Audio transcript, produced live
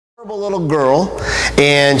Little girl,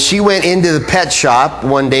 and she went into the pet shop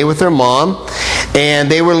one day with her mom, and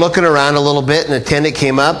they were looking around a little bit, and an attendant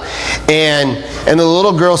came up, and the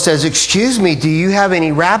little girl says, "Excuse me, do you have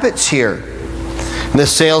any rabbits here?" And the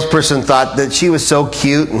salesperson thought that she was so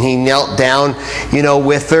cute, and he knelt down,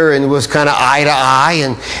 with her, and was kind of eye to eye,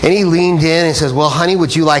 and he leaned in and says, "Well, honey,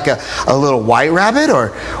 would you like a little white rabbit,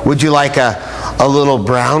 or would you like a little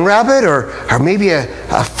brown rabbit, or maybe a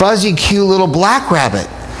fuzzy, cute little black rabbit?"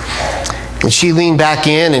 And she leaned back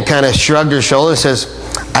in and kind of shrugged her shoulder and says,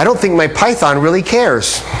 "I don't think my python really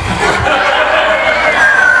cares."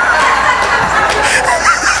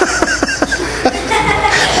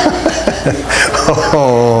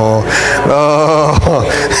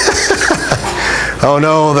 Oh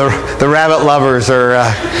no, the rabbit lovers are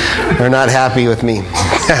not happy with me.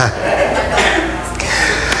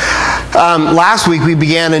 Last week we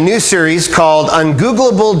began a new series called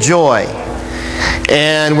Ungooglable Joy.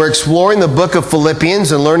 And we're exploring the book of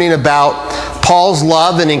Philippians and learning about Paul's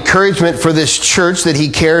love and encouragement for this church that he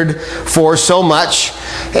cared for so much.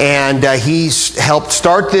 And he's helped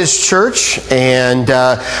start this church and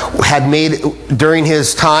had during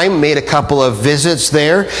his time, made a couple of visits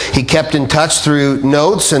there. He kept in touch through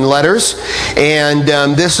notes and letters. And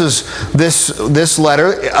this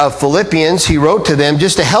letter of Philippians he wrote to them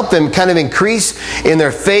just to help them kind of increase in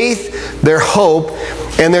their faith, their hope,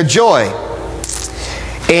 and their joy.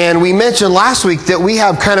 And we mentioned last week that we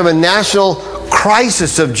have kind of a national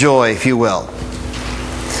crisis of joy, if you will.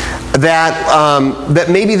 That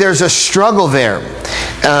maybe there's a struggle there.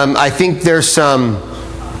 I think there's some,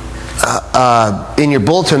 in your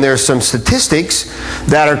bulletin, there's some statistics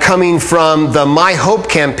that are coming from the My Hope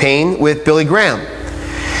campaign with Billy Graham.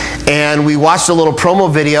 And we watched a little promo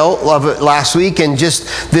video of it last week, and just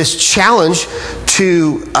this challenge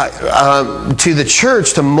to the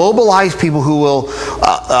church to mobilize people who will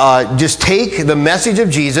just take the message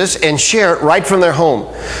of Jesus and share it right from their home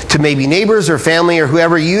to maybe neighbors or family or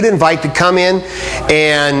whoever you'd invite to come in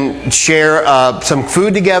and share some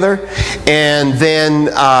food together. And then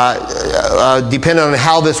depending on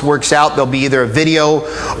how this works out, there'll be either a video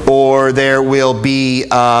or there will be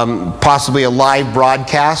possibly a live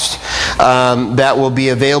broadcast that will be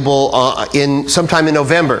available sometime in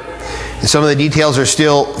November. Some of the details are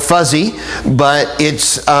still fuzzy, but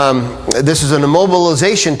this is an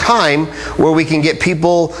immobilization time where we can get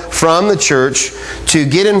people from the church to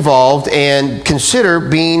get involved and consider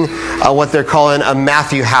being what they're calling a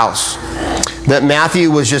Matthew house. That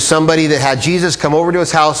Matthew was just somebody that had Jesus come over to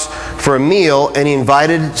his house for a meal, and he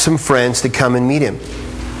invited some friends to come and meet him.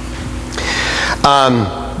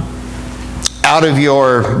 Out of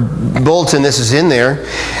your bulletin, this is in there.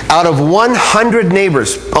 Out of 100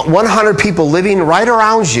 neighbors, 100 people living right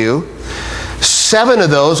around you, 7 of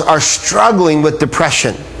those are struggling with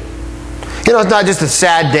depression. It's not just a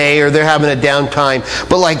sad day or they're having a downtime,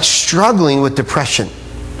 but like struggling with depression.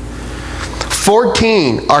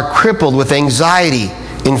 14 are crippled with anxiety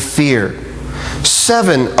and fear.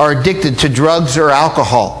 7 are addicted to drugs or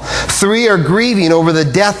alcohol. 3 are grieving over the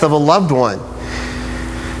death of a loved one.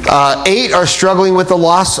 8 are struggling with the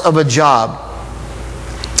loss of a job.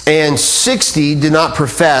 And 60 do not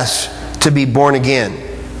profess to be born again.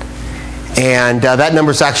 And that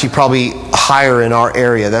number is actually probably higher in our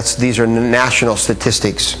area. These are national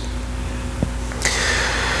statistics.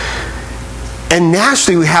 And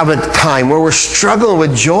nationally, we have a time where we're struggling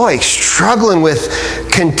with joy, struggling with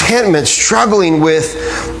contentment, struggling with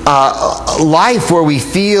life where we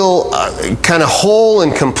feel kind of whole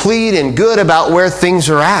and complete and good about where things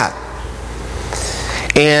are at.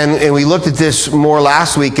 And we looked at this more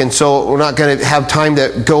last week, and so we're not going to have time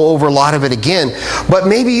to go over a lot of it again. But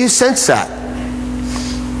maybe you sense that.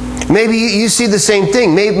 Maybe you see the same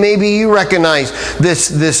thing. Maybe you recognize this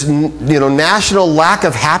national lack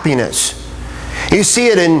of happiness. You see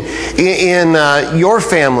it in your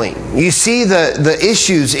family. You see the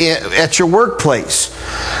issues at your workplace.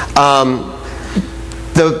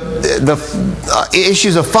 The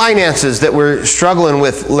issues of finances that we're struggling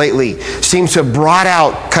with lately seems to have brought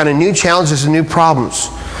out kind of new challenges and new problems.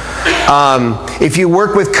 If you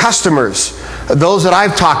work with customers, those that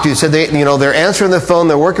I've talked to said they're answering the phone,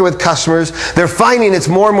 they're working with customers, they're finding it's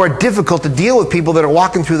more and more difficult to deal with people that are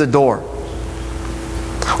walking through the door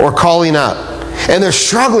or calling up. And they're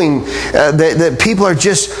struggling, that people are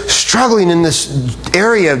just struggling in this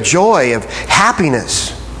area of joy, of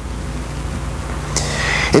happiness.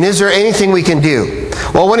 And is there anything we can do?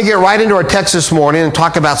 Well, I want to get right into our text this morning and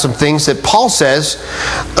talk about some things that Paul says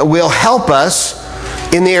will help us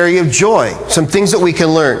in the area of joy. Some things that we can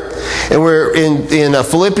learn. And we're in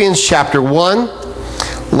Philippians chapter 1,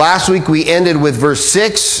 Last week we ended with verse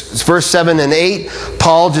 6, verse 7 and 8.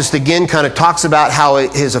 Paul just again kind of talks about how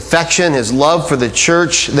his affection, his love for the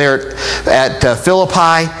church there at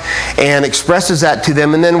Philippi, and expresses that to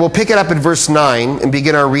them. And then we'll pick it up at verse 9 and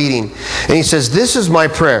begin our reading. And he says, "This is my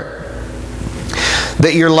prayer,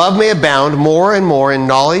 that your love may abound more and more in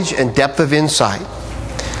knowledge and depth of insight,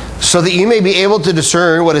 so that you may be able to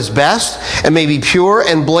discern what is best and may be pure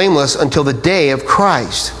and blameless until the day of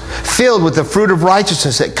Christ, filled with the fruit of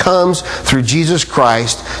righteousness that comes through Jesus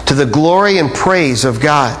Christ, to the glory and praise of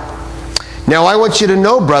God. Now I want you to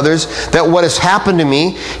know, brothers, that what has happened to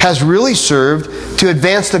me has really served to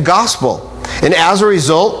advance the gospel. And as a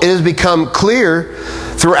result, it has become clear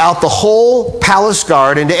throughout the whole palace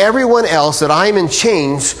guard and to everyone else that I am in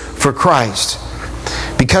chains for Christ.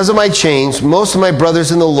 Because of my chains, most of my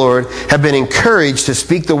brothers in the Lord have been encouraged to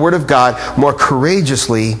speak the word of God more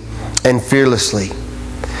courageously and fearlessly."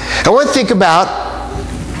 I want to think about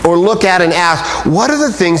or look at and ask, what are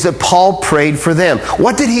the things that Paul prayed for them?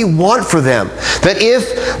 What did he want for them? That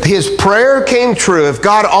if his prayer came true, if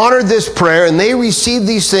God honored this prayer and they received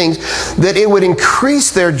these things, that it would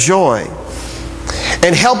increase their joy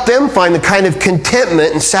and help them find the kind of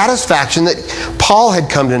contentment and satisfaction that Paul had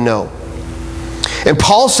come to know. And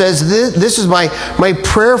Paul says, this is my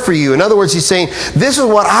prayer for you. In other words, he's saying, this is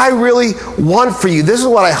what I really want for you. This is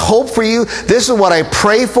what I hope for you. This is what I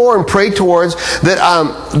pray for and pray towards,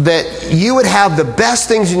 that you would have the best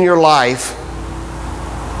things in your life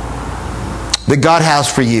that God has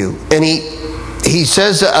for you. And he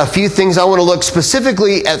says a few things. I want to look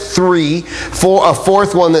specifically at three, for a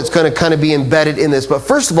fourth one that's going to kind of be embedded in this. But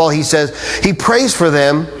first of all, he says, he prays for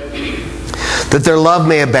them that their love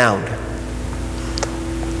may abound.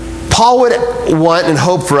 Paul would want and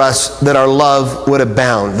hope for us that our love would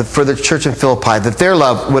abound, for the church in Philippi, that their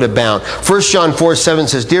love would abound. 1 John 4:7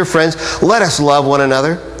 says, "Dear friends, let us love one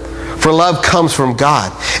another, for love comes from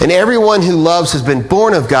God. And everyone who loves has been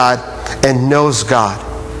born of God and knows God."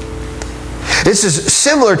 This is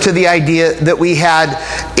similar to the idea that we had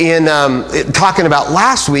in talking about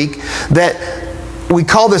last week, that we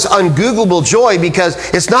call this ungooglable joy, because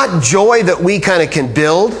it's not joy that we kind of can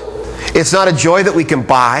build. It's not a joy that we can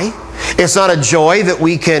buy. It's not a joy that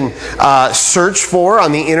we can search for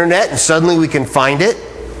on the internet and suddenly we can find it.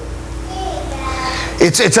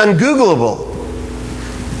 It's ungooglable.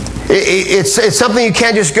 It's something you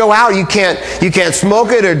can't just go out. You can't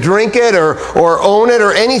smoke it or drink it or own it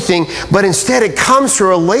or anything. But instead it comes through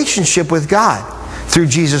a relationship with God through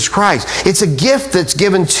Jesus Christ. It's a gift that's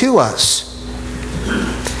given to us.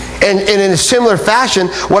 And in a similar fashion,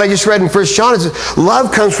 what I just read in 1 John is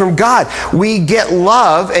love comes from God. We get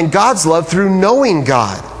love and God's love through knowing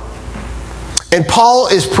God. And Paul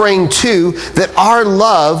is praying too that our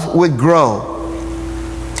love would grow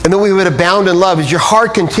and that we would abound in love. As your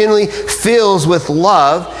heart continually fills with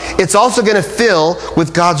love, it's also going to fill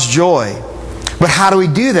with God's joy. But how do we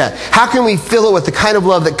do that? How can we fill it with the kind of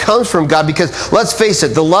love that comes from God? Because let's face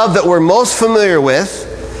it, the love that we're most familiar with,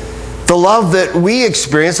 the love that we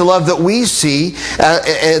experience, the love that we see,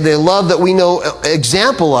 the love that we know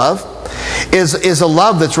example of, is a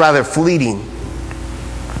love that's rather fleeting.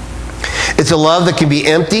 It's a love that can be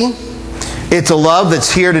empty. It's a love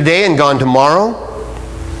that's here today and gone tomorrow.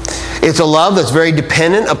 It's a love that's very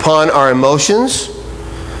dependent upon our emotions.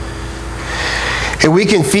 And we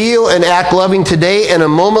can feel and act loving today and a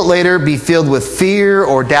moment later be filled with fear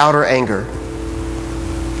or doubt or anger.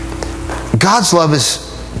 God's love is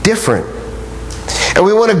different. And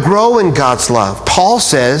we want to grow in God's love. Paul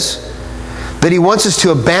says that he wants us to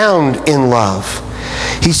abound in love.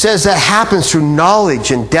 He says that happens through knowledge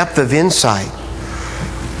and depth of insight.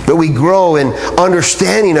 That we grow in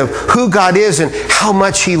understanding of who God is and how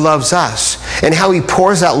much He loves us and how He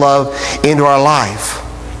pours that love into our life.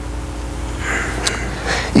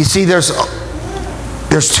 You see, there's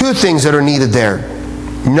two things that are needed there.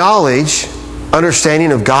 Knowledge,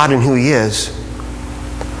 understanding of God and who He is.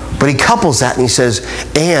 But he couples that and he says,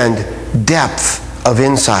 and depth of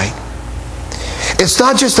insight. It's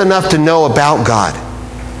not just enough to know about God.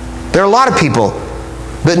 There are a lot of people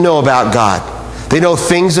that know about God. They know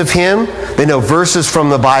things of Him. They know verses from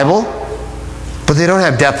the Bible. But they don't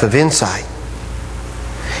have depth of insight.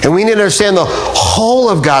 And we need to understand the whole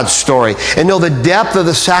of God's story and know the depth of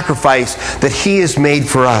the sacrifice that He has made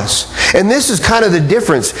for us. And this is kind of the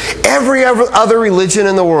difference. Every other religion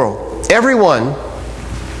in the world, everyone,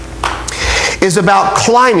 is about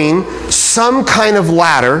climbing some kind of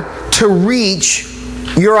ladder to reach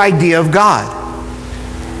your idea of God.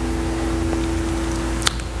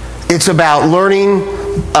 It's about learning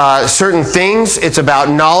certain things. It's about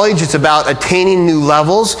knowledge. It's about attaining new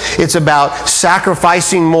levels. It's about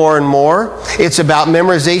sacrificing more and more. It's about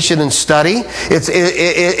memorization and study.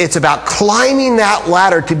 It's about climbing that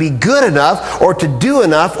ladder to be good enough or to do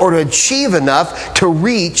enough or to achieve enough to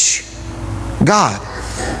reach God.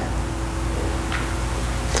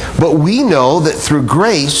 But we know that through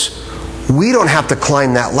grace, we don't have to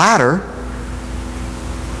climb that ladder.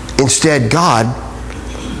 Instead, God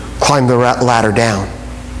climbed the ladder down.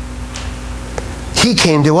 He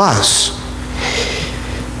came to us.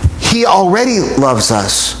 He already loves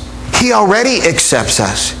us. He already accepts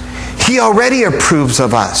us. He already approves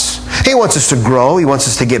of us. He wants us to grow. He wants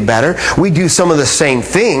us to get better. We do some of the same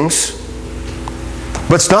things,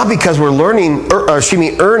 but it's not because we're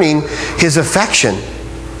earning His affection.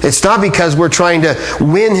 It's not because we're trying to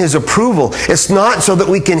win His approval. It's not so that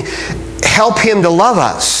we can help Him to love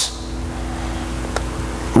us.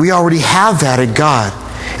 We already have that in God.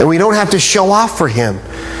 And we don't have to show off for Him.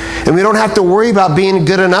 And we don't have to worry about being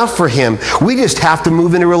good enough for Him. We just have to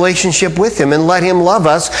move into relationship with Him and let Him love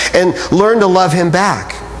us and learn to love Him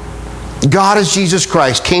back. God, as Jesus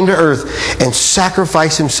Christ, came to earth and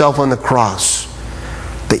sacrificed Himself on the cross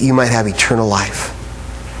that you might have eternal life.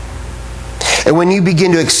 And when you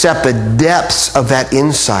begin to accept the depths of that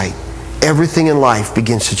insight, everything in life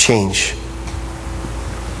begins to change.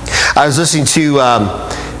 I was listening to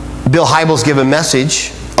Bill Hybels give a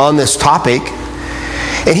message on this topic,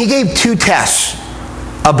 and he gave 2 tests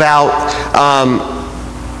about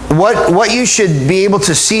what you should be able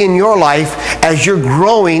to see in your life as you're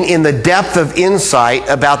growing in the depth of insight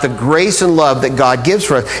about the grace and love that God gives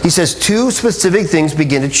for us. He says 2 specific things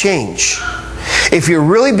begin to change. If you're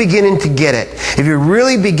really beginning to get it, if you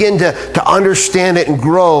really begin to understand it and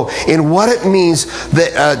grow in what it means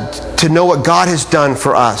that, to know what God has done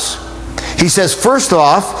for us. He says, first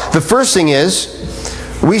off, the first thing is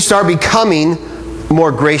we start becoming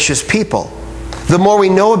more gracious people. The more we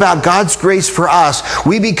know about God's grace for us,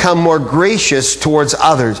 we become more gracious towards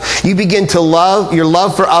others. You begin to love, your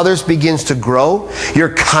love for others begins to grow.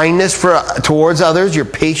 Your kindness towards others, your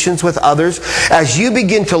patience with others. As you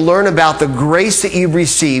begin to learn about the grace that you've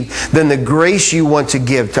received, then the grace you want to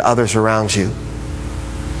give to others around you.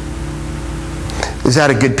 Is that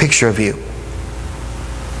a good picture of you?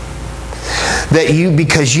 That you,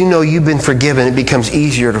 because you know you've been forgiven, it becomes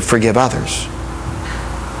easier to forgive others.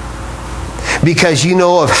 Because you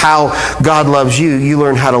know of how God loves you, you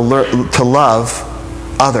learn how to love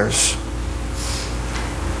others.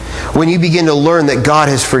 When you begin to learn that God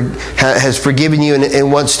has forgiven you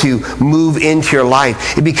and wants to move into your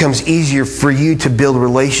life, it becomes easier for you to build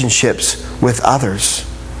relationships with others.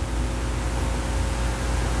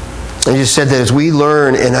 I just said that as we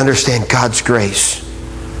learn and understand God's grace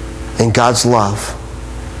and God's love,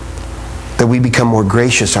 that we become more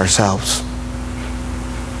gracious ourselves.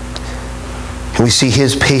 And we see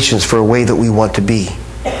His patience for a way that we want to be.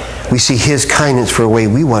 We see His kindness for a way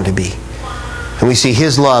we want to be. And we see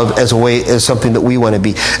His love as something that we want to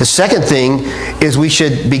be. The second thing is we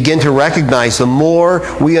should begin to recognize the more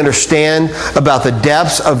we understand about the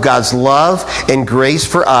depths of God's love and grace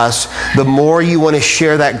for us, the more you want to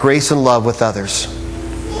share that grace and love with others.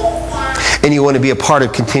 And you want to be a part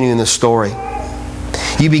of continuing the story.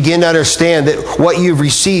 You begin to understand that what you've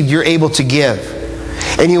received, you're able to give.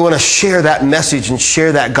 And you want to share that message and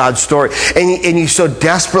share that God story. And you so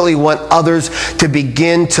desperately want others to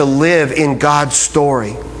begin to live in God's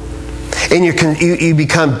story. And you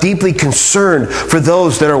become deeply concerned for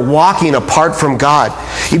those that are walking apart from God.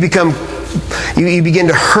 You begin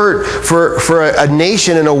to hurt for a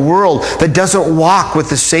nation and a world that doesn't walk with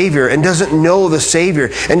the Savior and doesn't know the Savior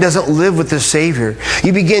and doesn't live with the Savior.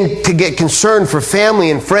 You begin to get concerned for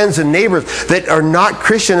family and friends and neighbors that are not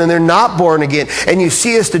Christian and they're not born again. And you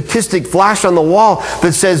see a statistic flash on the wall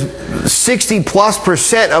that says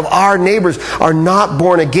 60+% of our neighbors are not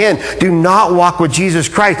born again, do not walk with Jesus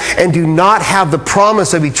Christ, and do not have the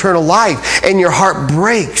promise of eternal life. And your heart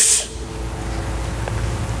breaks.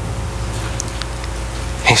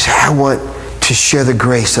 He said, I want to share the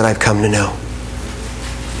grace that I've come to know.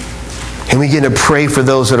 And we begin to pray for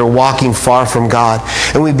those that are walking far from God.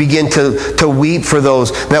 And we begin to weep for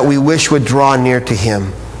those that we wish would draw near to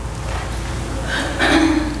Him.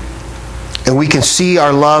 And we can see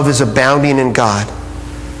our love is abounding in God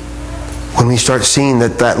when we start seeing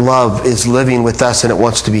that love is living with us and it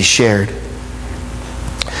wants to be shared.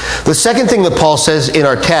 The second thing that Paul says in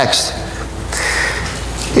our text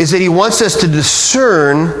is that he wants us to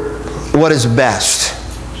discern what is best.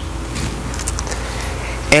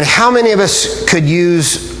 And how many of us could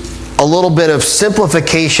use a little bit of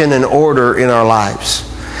simplification and order in our lives?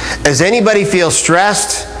 Does anybody feel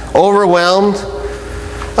stressed, overwhelmed,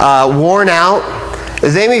 worn out?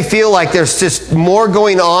 Does anybody feel like there's just more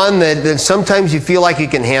going on than sometimes you feel like you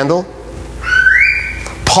can handle?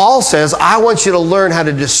 Paul says, I want you to learn how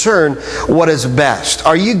to discern what is best.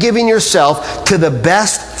 Are you giving yourself to the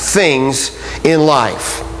best things in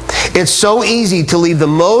life? It's so easy to leave the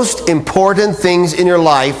most important things in your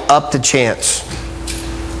life up to chance.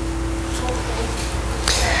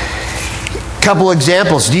 Couple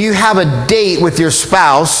examples. Do you have a date with your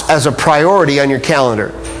spouse as a priority on your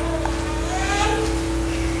calendar?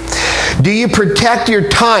 Do you protect your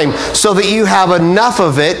time so that you have enough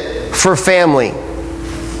of it for family?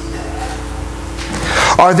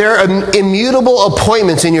 Are there immutable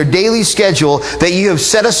appointments in your daily schedule that you have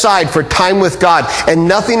set aside for time with God and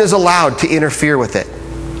nothing is allowed to interfere with it?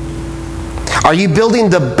 Are you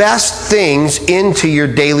building the best things into your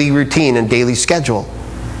daily routine and daily schedule?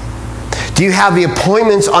 Do you have the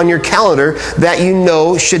appointments on your calendar that you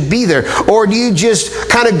know should be there? Or do you just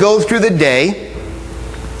kind of go through the day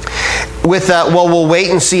with a, well, we'll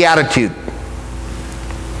wait and see attitude?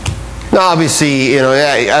 Now, obviously,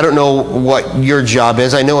 I don't know what your job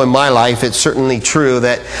is. I know in my life it's certainly true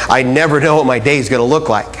that I never know what my day is going to look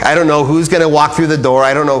like. I don't know who's going to walk through the door.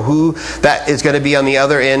 I don't know who that is going to be on the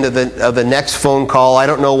other end of the next phone call. I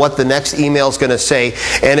don't know what the next email is going to say.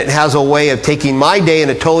 And it has a way of taking my day in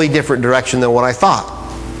a totally different direction than what I thought.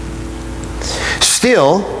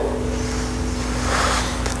 Still,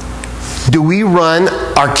 do we run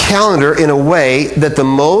our calendar in a way that the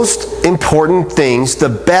most important things, the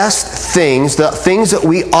best things, the things that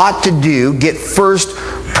we ought to do get first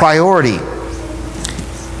priority?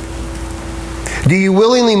 Do you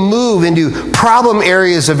willingly move into problem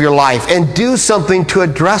areas of your life and do something to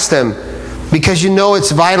address them because you know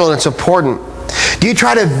it's vital and it's important? Do you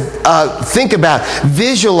try to think about,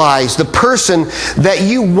 visualize the person that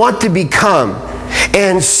you want to become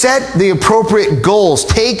and set the appropriate goals,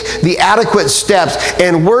 take the adequate steps,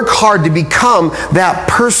 and work hard to become that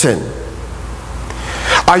person?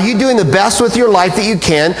 Are you doing the best with your life that you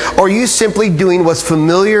can, or are you simply doing what's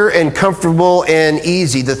familiar and comfortable and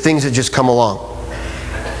easy, the things that just come along?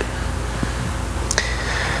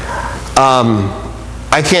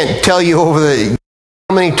 I can't tell you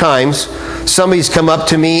how many times somebody's come up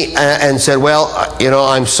to me and said, well,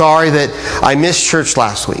 I'm sorry that I missed church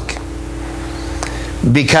last week.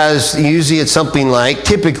 Because usually it's something like,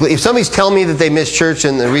 typically, if somebody's telling me that they missed church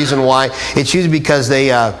and the reason why, it's usually because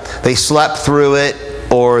they slept through it,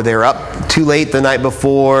 or they're up too late the night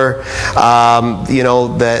before,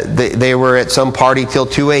 they were at some party till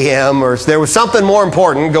 2 a.m., or there was something more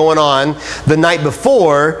important going on the night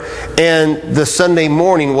before, and the Sunday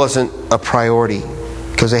morning wasn't a priority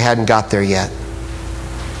because they hadn't got there yet.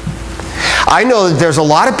 I know that there's a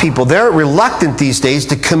lot of people, they're reluctant these days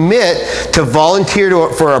to commit to volunteer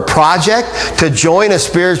for a project, to join a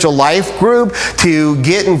spiritual life group, to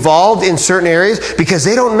get involved in certain areas, because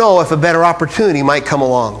they don't know if a better opportunity might come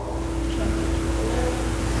along.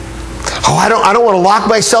 Oh, I don't want to lock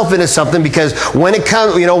myself into something because when it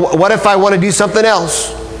comes, what if I want to do something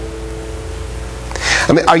else?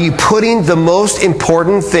 I mean, are you putting the most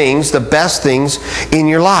important things, the best things in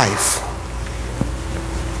your life?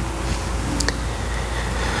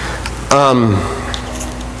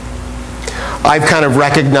 I've kind of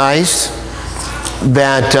recognized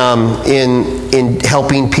that in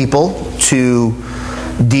helping people to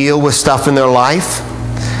deal with stuff in their life,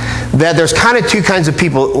 that there's kind of two kinds of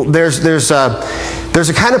people. There's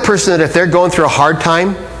a kind of person that if they're going through a hard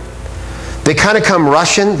time, they kind of come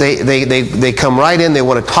rushing. They come right in. They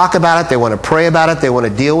want to talk about it. They want to pray about it. They want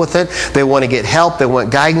to deal with it. They want to get help. They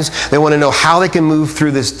want guidance. They want to know how they can move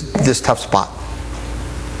through this tough spot.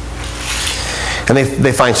 And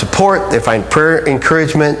they find support, they find prayer,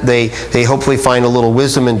 encouragement, they hopefully find a little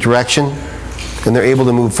wisdom and direction, and they're able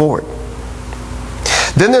to move forward.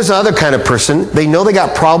 Then there's another kind of person, they know they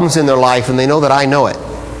got problems in their life, and they know that I know it.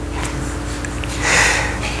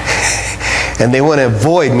 And they want to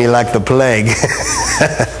avoid me like the plague.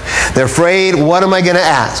 They're afraid, what am I going to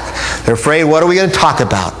ask? They're afraid, what are we going to talk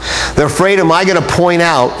about? They're afraid, am I going to point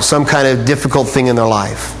out some kind of difficult thing in their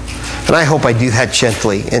life? And I hope I do that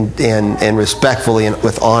gently and respectfully and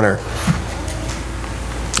with honor.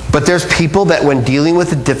 But there's people that when dealing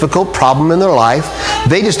with a difficult problem in their life,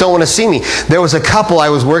 they just don't want to see me. There was a couple I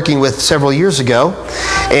was working with several years ago,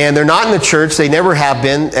 and they're not in the church. They never have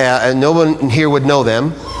been, and no one here would know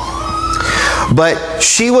them. But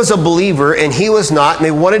she was a believer, and he was not, and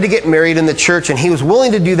they wanted to get married in the church, and he was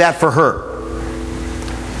willing to do that for her.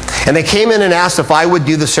 And they came in and asked if I would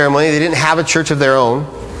do the ceremony. They didn't have a church of their own.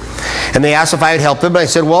 And they asked if I would help them. And I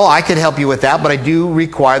said, well, I could help you with that, but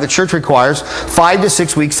the church requires 5 to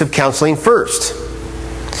 6 weeks of counseling first.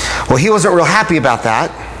 Well, he wasn't real happy about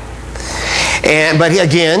that. But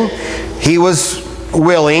he was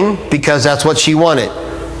willing because that's what she wanted.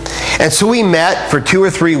 And so we met for 2 or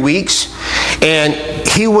 3 weeks, and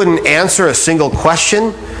he wouldn't answer a single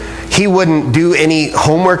question. He wouldn't do any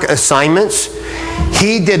homework assignments.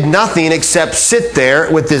 He did nothing except sit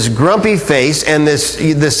there with this grumpy face and this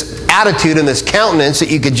attitude and this countenance that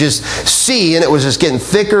you could just see, and it was just getting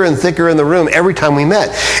thicker and thicker in the room every time we met.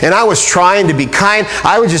 And I was trying to be kind.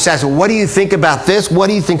 I would just ask, what do you think about this? What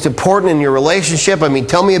do you think is important in your relationship? I mean,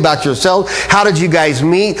 tell me about yourself. How did you guys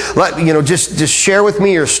meet? Just share with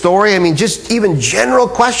me your story. I mean, just even general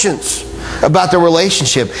questions about the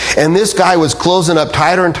relationship. And this guy was closing up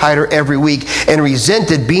tighter and tighter every week and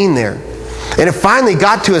resented being there. And it finally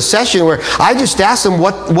got to a session where I just asked him,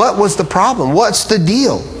 what was the problem? What's the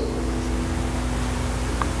deal?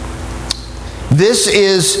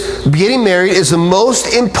 Getting married is the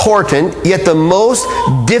most important, yet the most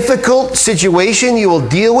difficult situation you will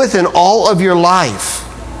deal with in all of your life.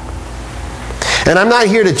 And I'm not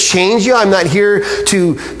here to change you. I'm not here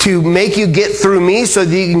to make you get through me so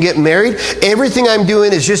that you can get married. Everything I'm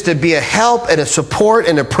doing is just to be a help and a support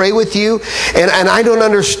and to pray with you. And I don't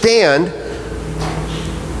understand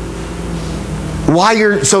why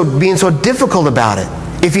you're being so difficult about it.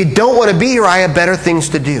 If you don't want to be here, I have better things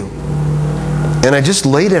to do. And I just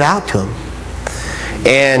laid it out to him.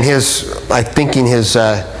 And I'm thinking his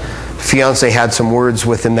fiance had some words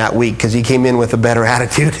with him that week, because he came in with a better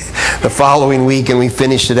attitude the following week, and we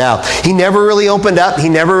finished it out. He never really opened up. He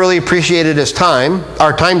never really appreciated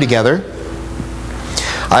our time together.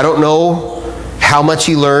 I don't know how much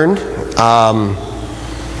he learned.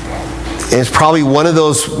 It's probably one of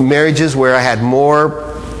those marriages where I had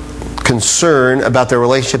more concern about their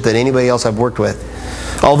relationship than anybody else I've worked with.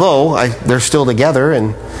 Although they're still together,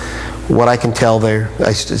 and what I can tell,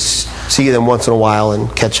 I see them once in a while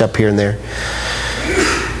and catch up here and there.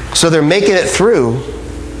 So they're making it through.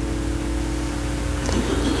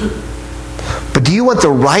 But do you want the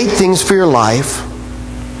right things for your life,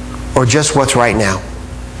 or just what's right now?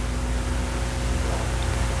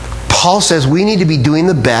 Paul says we need to be doing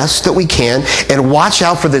the best that we can and watch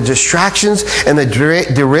out for the distractions and the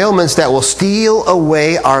derailments that will steal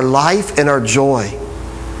away our life and our joy,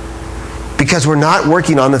 because we're not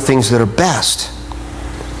working on the things that are best.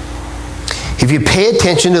 If you pay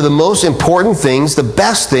attention to the most important things, the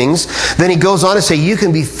best things, then he goes on to say you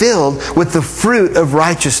can be filled with the fruit of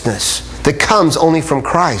righteousness that comes only from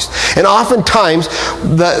Christ. And oftentimes,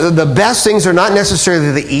 the best things are not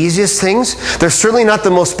necessarily the easiest things. They're certainly not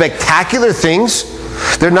the most spectacular things.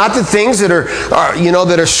 They're not the things that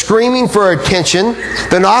are screaming for our attention.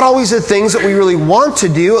 They're not always the things that we really want to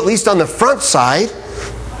do, at least on the front side.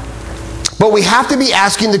 But we have to be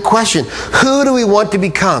asking the question, who do we want to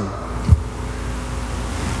become?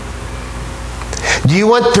 Do you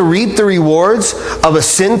want to reap the rewards of a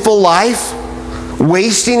sinful life?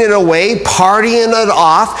 Wasting it away, partying it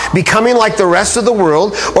off, becoming like the rest of the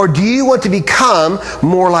world? Or do you want to become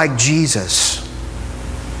more like Jesus?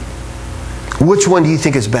 Which one do you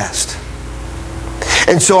think is best?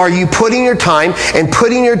 And so are you putting your time and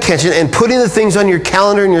putting your attention and putting the things on your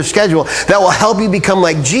calendar and your schedule that will help you become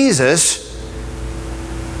like Jesus?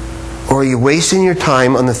 Or are you wasting your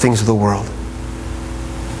time on the things of the world?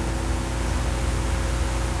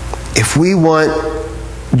 If we want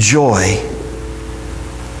joy,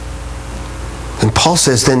 and Paul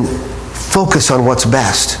says, then focus on what's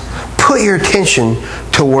best. Put your attention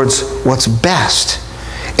towards what's best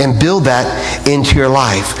and build that into your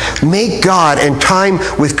life. Make God and time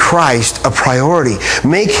with Christ a priority.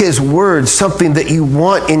 Make His Word something that you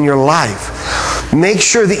want in your life. Make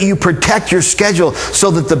sure that you protect your schedule so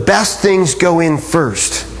that the best things go in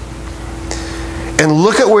first. And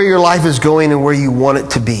look at where your life is going and where you want it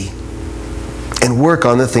to be. And work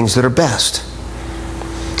on the things that are best.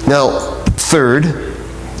 Now, third,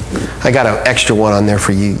 I got an extra one on there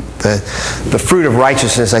for you. The fruit of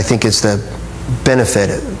righteousness, I think, is the benefit.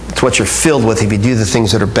 It's what you're filled with if you do the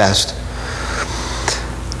things that are best.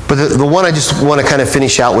 But the one I just want to kind of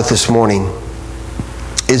finish out with this morning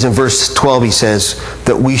is in verse 12. He says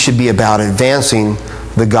that we should be about advancing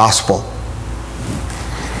the gospel.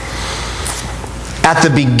 At the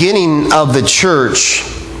beginning of the church,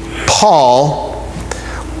 Paul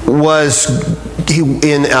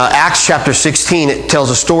in Acts chapter 16, it tells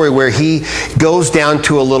a story where he goes down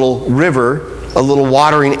to a little river, a little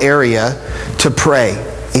watering area, to pray.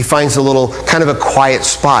 He finds a little, kind of a quiet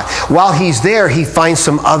spot. While he's there, he finds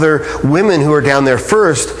some other women who are down there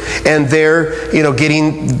first, and they're,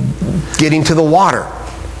 getting to the water.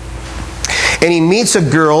 And he meets a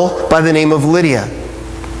girl by the name of Lydia.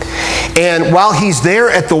 And while he's there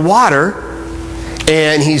at the water,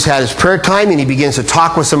 and he's had his prayer time, and he begins to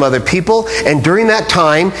talk with some other people. And during that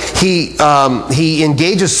time, he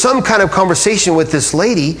engages some kind of conversation with this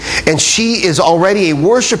lady, and she is already a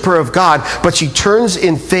worshiper of God, but she turns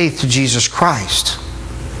in faith to Jesus Christ.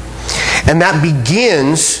 And that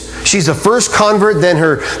begins. She's the first convert. Then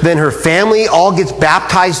her family all gets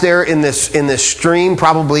baptized there in this stream,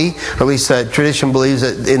 probably, or at least tradition believes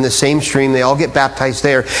that in the same stream they all get baptized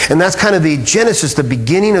there. And that's kind of the genesis, the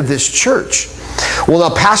beginning of this church. Well,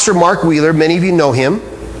 now Pastor Mark Wheeler, many of you know him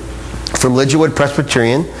from Lidgerwood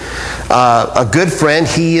Presbyterian, a good friend.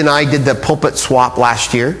 He and I did the pulpit swap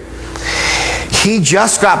last year. He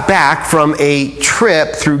just got back from a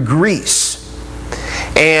trip through Greece.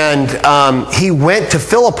 And he went to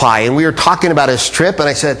Philippi, and we were talking about his trip, and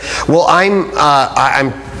I said, well,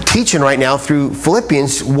 I'm teaching right now through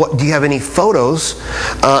Philippians. Do you have any photos?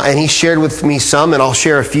 And he shared with me some, and I'll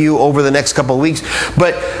share a few over the next couple of weeks.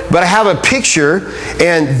 But I have a picture,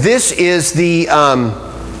 and this is the...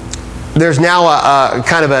 there's now a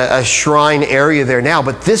kind of a shrine area there now,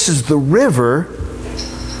 but this is the river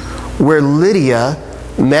where Lydia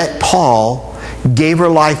met Paul, gave her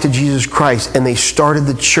life to Jesus Christ, and they started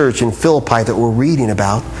the church in Philippi that we're reading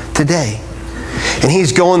about today. And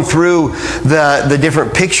he's going through the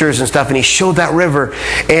different pictures and stuff, and he showed that river,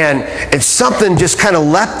 and something just kind of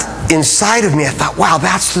leapt inside of me. I thought, wow,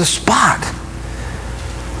 that's the spot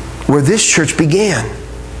where this church began.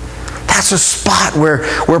 That's a spot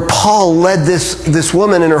where Paul led this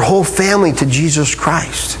woman and her whole family to Jesus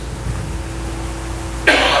Christ.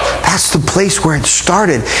 That's the place where it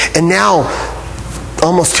started. And now,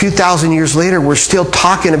 almost 2,000 years later, we're still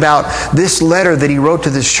talking about this letter that he wrote to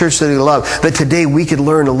this church that he loved, that today we could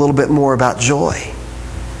learn a little bit more about joy.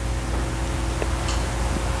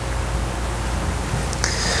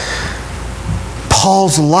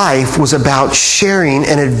 Paul's life was about sharing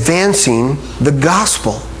and advancing the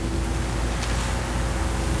gospel.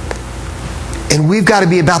 And we've got to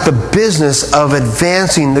be about the business of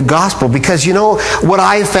advancing the gospel, because you know what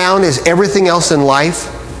I found is everything else in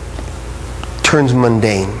life turns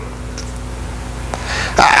mundane.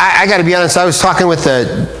 I got to be honest, I was talking with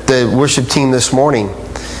the worship team this morning,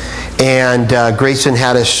 and Grayson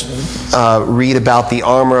had us read about the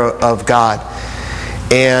armor of God.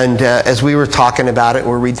 And as we were talking about it,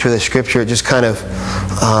 we're reading through the scripture, it just kind of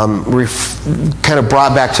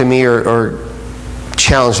brought back to me or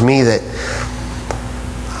challenged me that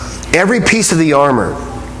every piece of the armor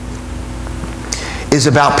is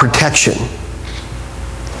about protection.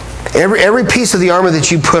 Every piece of the armor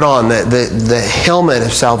that you put on, the helmet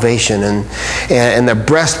of salvation and the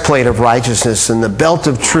breastplate of righteousness and the belt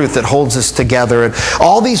of truth that holds us together, and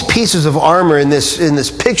all these pieces of armor in this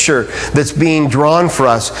picture that's being drawn for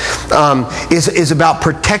us is about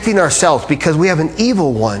protecting ourselves, because we have an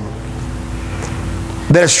evil one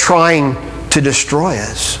that is trying to destroy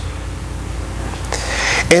us.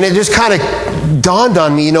 And it just kind of dawned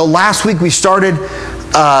on me, last week we started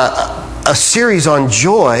a series on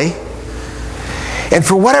joy, and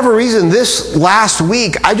for whatever reason this last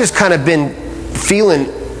week I just kind of been feeling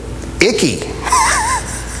icky.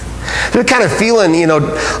 Just kind of feeling a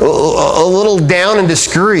little down and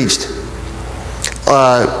discouraged,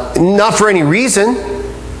 not for any reason.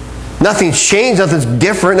 Nothing's changed, nothing's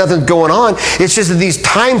different, nothing's going on. It's just that these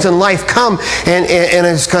times in life come, and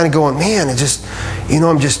I'm just kind of going, man, it just,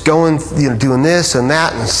 I'm just going, doing this and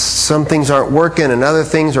that, and some things aren't working, and other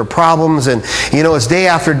things are problems, and it's day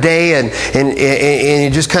after day, and you're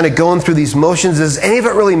just kind of going through these motions. Does any of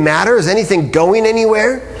it really matter? Is anything going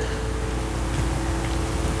anywhere?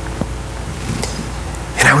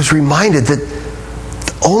 And I was reminded that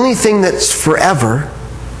the only thing that's forever,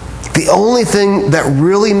 the only thing that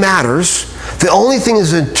really matters, the only thing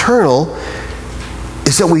that's eternal,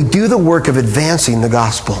 is that we do the work of advancing the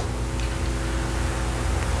gospel.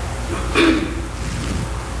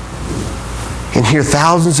 And here,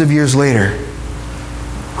 thousands of years later,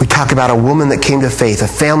 we talk about a woman that came to faith, a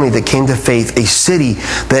family that came to faith, a city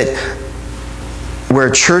where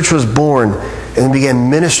a church was born and began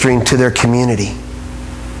ministering to their community.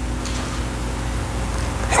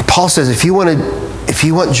 And Paul says, if you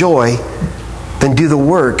want joy, then do the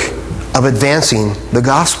work of advancing the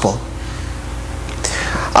gospel.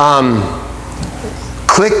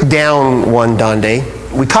 Click down one, Donde.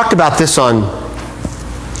 We talked about this on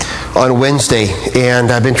Wednesday,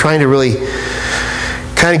 and I've been trying to really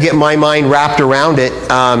kind of get my mind wrapped around it.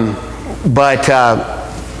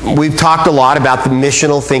 We've talked a lot about the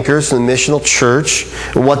missional thinkers and the missional church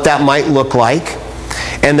and what that might look like,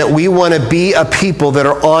 and that we want to be a people that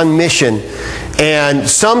are on mission. And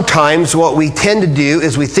sometimes what we tend to do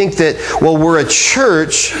is we think that, well, we're a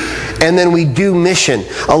church and then we do mission.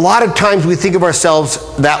 A lot of times we think of ourselves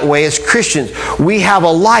that way as Christians. We have a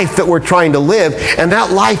life that we're trying to live, and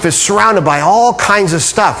that life is surrounded by all kinds of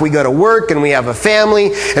stuff. We go to work and we have a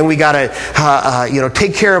family, and we got to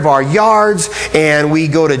take care of our yards, and we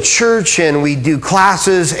go to church and we do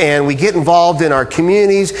classes and we get involved in our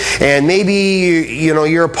communities, and maybe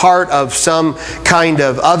you're a part of some kind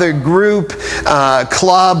of other group,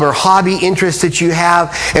 club or hobby interest that you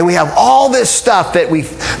have, and we have all this stuff that we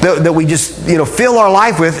just fill our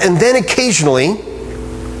life with, and then occasionally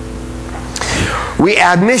we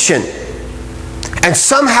add mission. And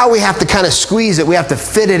somehow we have to kind of squeeze it. We have to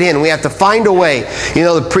fit it in. We have to find a way.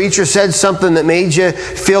 The preacher said something that made you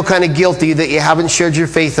feel kind of guilty that you haven't shared your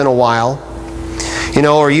faith in a while.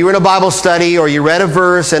 Or you were in a Bible study, or you read a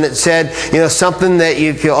verse and it said, something that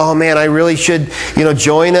you feel, oh man, I really should,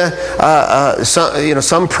 join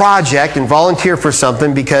some project and volunteer for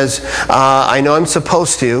something because I know I'm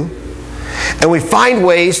supposed to. And we find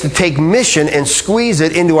ways to take mission and squeeze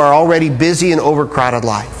it into our already busy and overcrowded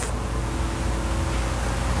life.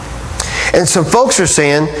 And some folks are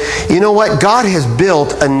saying, you know what? God has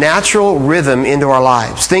built a natural rhythm into our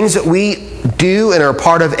lives. Things that we do and are a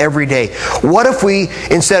part of every day. What if we,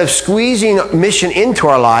 instead of squeezing mission into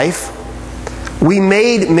our life, we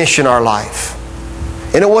made mission our life?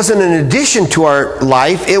 And it wasn't an addition to our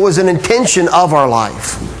life, it was an intention of our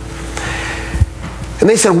life. And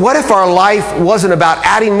they said, what if our life wasn't about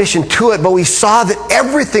adding mission to it, but we saw that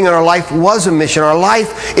everything in our life was a mission? Our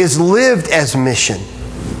life is lived as mission.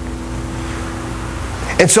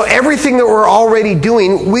 And so everything that we're already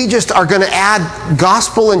doing, we just are going to add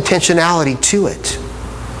gospel intentionality to it.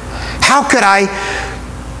 How could I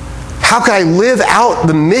live out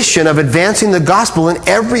the mission of advancing the gospel in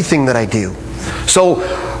everything that I do? So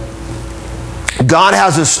God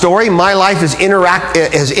has a story. My life has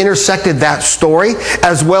intersected that story,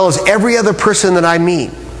 as well as every other person that I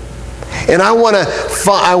meet. And I want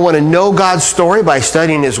to know God's story by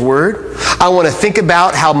studying His Word. I want to think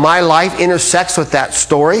about how my life intersects with that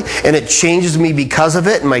story, and it changes me because of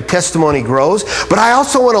it, and my testimony grows. But I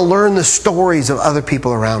also want to learn the stories of other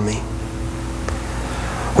people around me.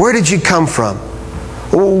 Where did you come from?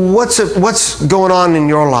 What's going on in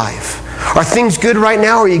your life? Are things good right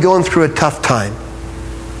now, or are you going through a tough time?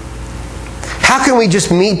 How can we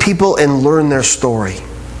just meet people and learn their story?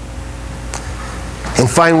 And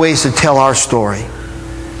find ways to tell our story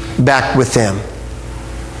back with them.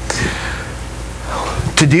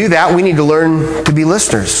 To do that, we need to learn to be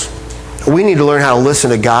listeners. We need to learn how to listen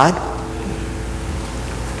to God.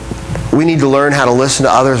 We need to learn how to listen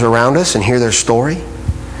to others around us and hear their story.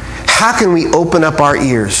 How can we open up our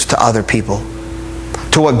ears to other people?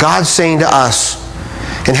 To what God's saying to us,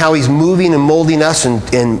 and how He's moving and molding us and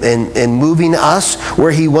moving us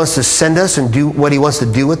where He wants to send us and do what He wants to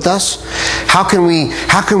do with us. How can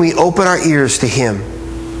we open our ears to Him?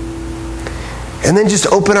 And then just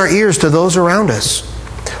open our ears to those around us.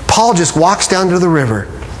 Paul just walks down to the river.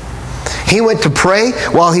 He went to pray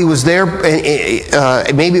while he was there.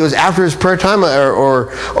 Maybe it was after his prayer time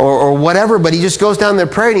or whatever, but he just goes down there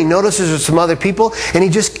praying. He notices there's some other people, and he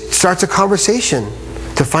just starts a conversation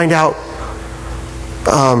to find out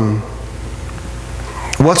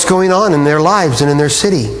what's going on in their lives and in their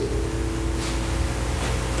city.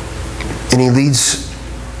 And he leads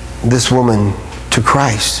this woman to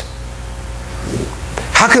Christ.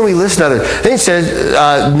 How can we listen to others? Then he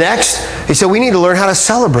says, next, he said, we need to learn how to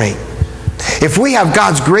celebrate. If we have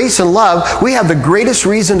God's grace and love, we have the greatest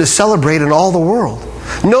reason to celebrate in all the world.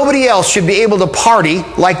 Nobody else should be able to party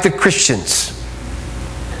like the Christians.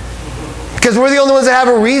 Because we're the only ones that have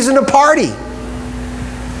a reason to party.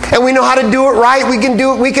 And we know how to do it right.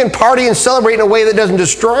 We can party and celebrate in a way that doesn't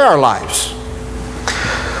destroy our lives.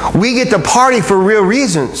 We get to party for real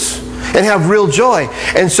reasons and have real joy.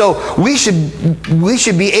 And so we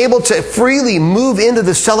should be able to freely move into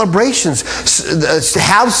the celebrations,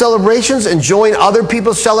 have celebrations and join other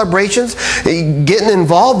people's celebrations, getting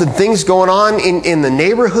involved in things going on in the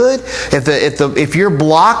neighborhood. If your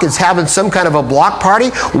block is having some kind of a block party,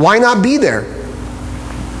 why not be there?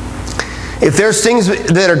 If there's things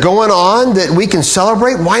that are going on that we can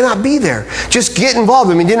celebrate, why not be there? Just get involved.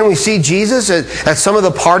 I mean, didn't we see Jesus at some of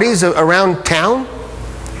the parties around town?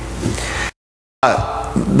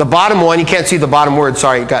 The bottom one, you can't see the bottom word,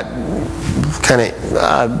 sorry, it got kind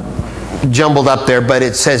of jumbled up there, but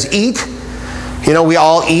it says eat, You know, we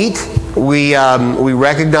all eat. We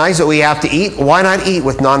recognize that we have to eat. Why not eat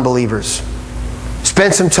with non-believers?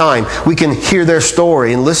 Spend some time. We can hear their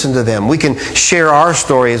story and listen to them. We can share our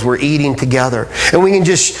story as we're eating together. And we can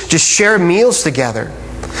just share meals together.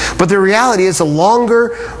 But the reality is, the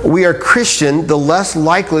longer we are Christian, the less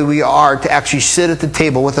likely we are to actually sit at the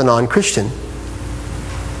table with a non-Christian.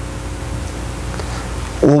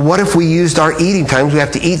 Well, what if we used our eating times? We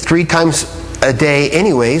have to eat 3 times a day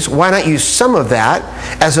anyways. Why not use some of that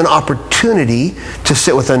as an opportunity to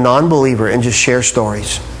sit with a non-believer and just share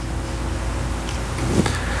stories?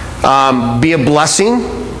 Be a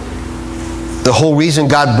blessing. The whole reason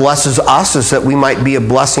God blesses us is that we might be a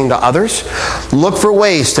blessing to others. Look for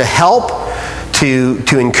ways to help,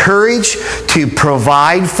 to encourage, to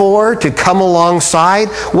provide for, to come alongside.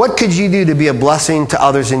 What could you do to be a blessing to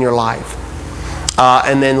others in your life?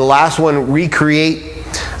 And then the last one, recreate.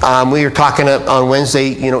 We were talking on Wednesday,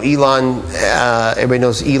 you know, Elon, everybody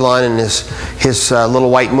knows Elon and his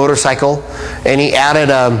little white motorcycle. And he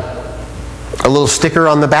added a little sticker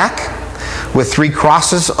on the back with 3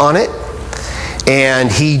 crosses on it.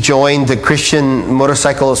 And he joined the Christian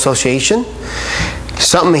Motorcycle Association.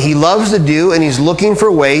 Something he loves to do, and he's looking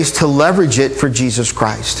for ways to leverage it for Jesus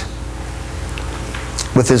Christ.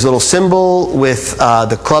 With his little symbol, with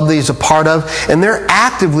the club that he's a part of, and they're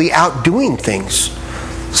actively out doing things.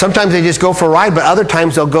 Sometimes they just go for a ride, but other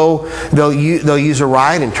times they'll use a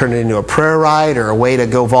ride and turn it into a prayer ride or a way to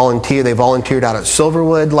go volunteer. They volunteered out at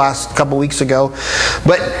Silverwood last couple weeks ago.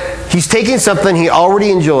 But he's taking something he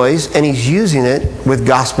already enjoys and he's using it with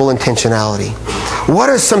gospel intentionality. What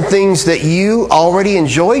are some things that you already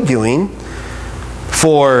enjoy doing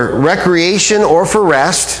for recreation or for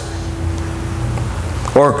rest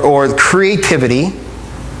or creativity?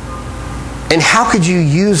 And how could you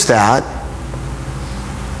use that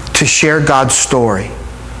to share God's story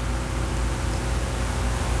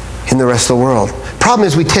in the rest of the world? Problem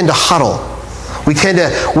is, we tend to huddle.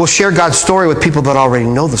 We'll share God's story with people that already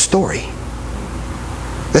know the story.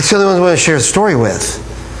 That's the only ones we want to share the story with.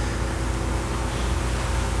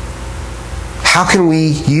 How can we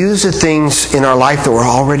use the things in our life that we're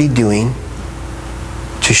already doing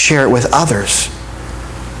to share it with others?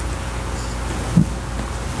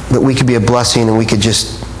 That we could be a blessing and we could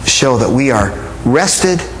just show that we are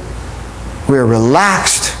rested, we're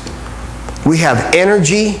relaxed, we have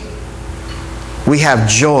energy, we have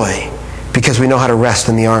joy because we know how to rest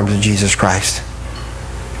in the arms of Jesus Christ.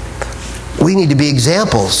 We need to be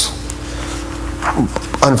examples.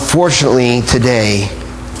 Unfortunately, today,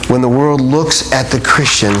 when the world looks at the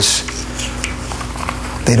Christians,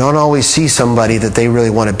 they don't always see somebody that they really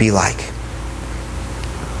want to be like.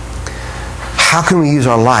 How can we use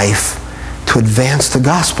our life to advance the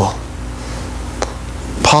gospel?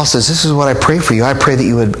 Paul says, this is what I pray for you. I pray that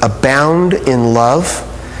you would abound in love,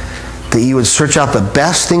 that you would search out the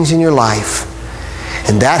best things in your life,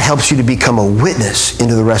 and that helps you to become a witness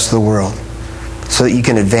into the rest of the world so that you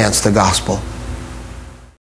can advance the gospel.